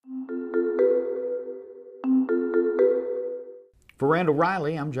For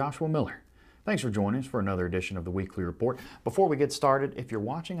Randall-Reilly, I'm Joshua Miller. Thanks for joining us for another edition of the Weekly Report. Before we get started, if you're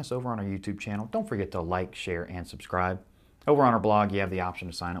watching us over on our YouTube channel, don't forget to like, share, and subscribe. Over on our blog, you have the option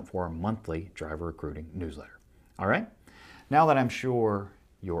to sign up for our monthly driver recruiting newsletter. All right? Now that I'm sure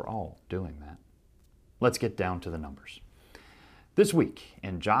you're all doing that, let's get down to the numbers. This week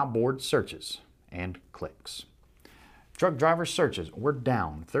in job board searches and clicks. Truck driver searches were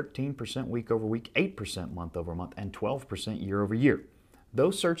down 13% week over week, 8% month over month, and 12% year over year.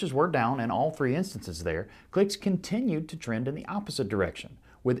 Those searches were down in all three instances there. Clicks continued to trend in the opposite direction,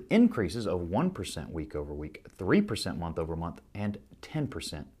 with increases of 1% week over week, 3% month over month, and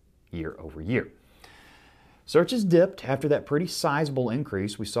 10% year over year. Searches dipped after that pretty sizable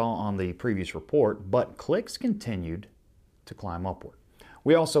increase we saw on the previous report, but clicks continued to climb upward.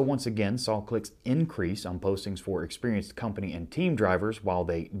 We also once again saw clicks increase on postings for experienced company and team drivers, while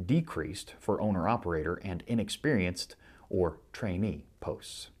they decreased for owner-operator and inexperienced or trainee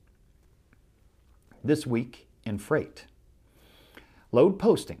posts. This week in freight, load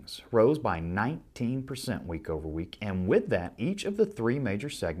postings rose by 19% week over week, and with that, each of the three major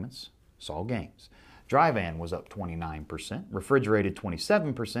segments saw gains. Dry van was up 29%, refrigerated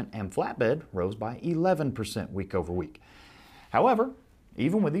 27%, and flatbed rose by 11% week over week. However,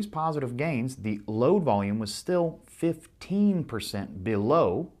 even with these positive gains, the load volume was still 15%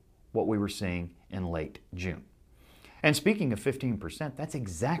 below what we were seeing in late June. And speaking of 15%, that's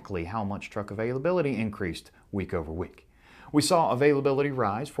exactly how much truck availability increased week over week. We saw availability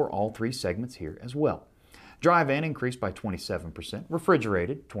rise for all three segments here as well. Dry van increased by 27%,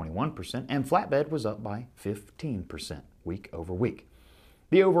 refrigerated 21%, and flatbed was up by 15% week over week.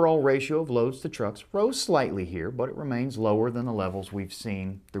 The overall ratio of loads to trucks rose slightly here, but it remains lower than the levels we've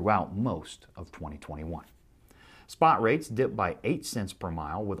seen throughout most of 2021. Spot rates dipped by 8 cents per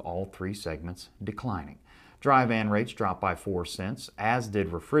mile, with all three segments declining. Dry van rates dropped by 4 cents, as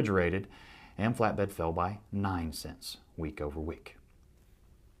did refrigerated, and flatbed fell by 9 cents week over week.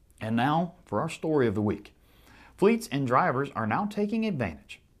 And now for our story of the week. Fleets and drivers are now taking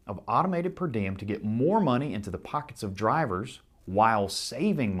advantage of automated per diem to get more money into the pockets of drivers while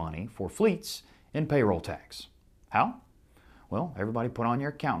saving money for fleets in payroll tax. How? Well, everybody put on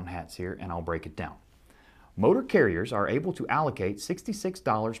your accountant hats here and I'll break it down. Motor carriers are able to allocate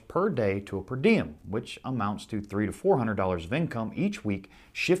 $66 per day to a per diem, which amounts to $300 to $400 of income each week,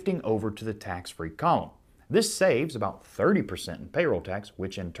 shifting over to the tax-free column. This saves about 30% in payroll tax,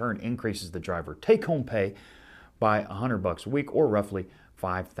 which in turn increases the driver take-home pay by $100 a week, or roughly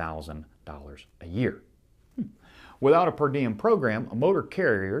 $5,000 a year. Without a per diem program, motor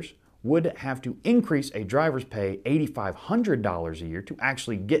carriers would have to increase a driver's pay $8,500 a year to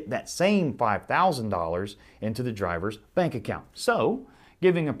actually get that same $5,000 into the driver's bank account. So,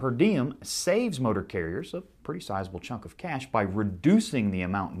 giving a per diem saves motor carriers a pretty sizable chunk of cash by reducing the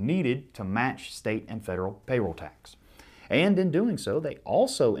amount needed to match state and federal payroll tax. And in doing so, they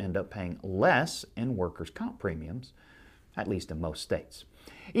also end up paying less in workers' comp premiums, at least in most states.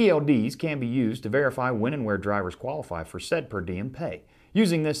 ELDs can be used to verify when and where drivers qualify for said per diem pay.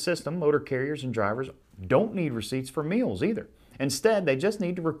 Using this system, motor carriers and drivers don't need receipts for meals either. Instead, they just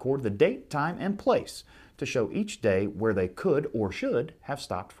need to record the date, time, and place to show each day where they could or should have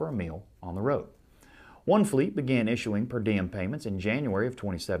stopped for a meal on the road. One fleet began issuing per diem payments in January of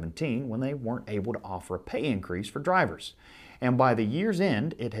 2017 when they weren't able to offer a pay increase for drivers. And by the year's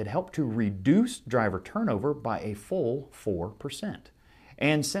end, it had helped to reduce driver turnover by a full 4%.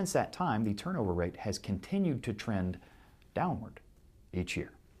 And since that time, the turnover rate has continued to trend downward each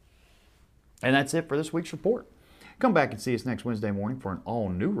year. And that's it for this week's report. Come back and see us next Wednesday morning for an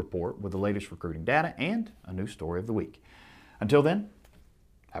all-new report with the latest recruiting data and a new story of the week. Until then,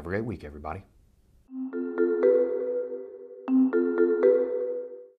 have a great week, everybody.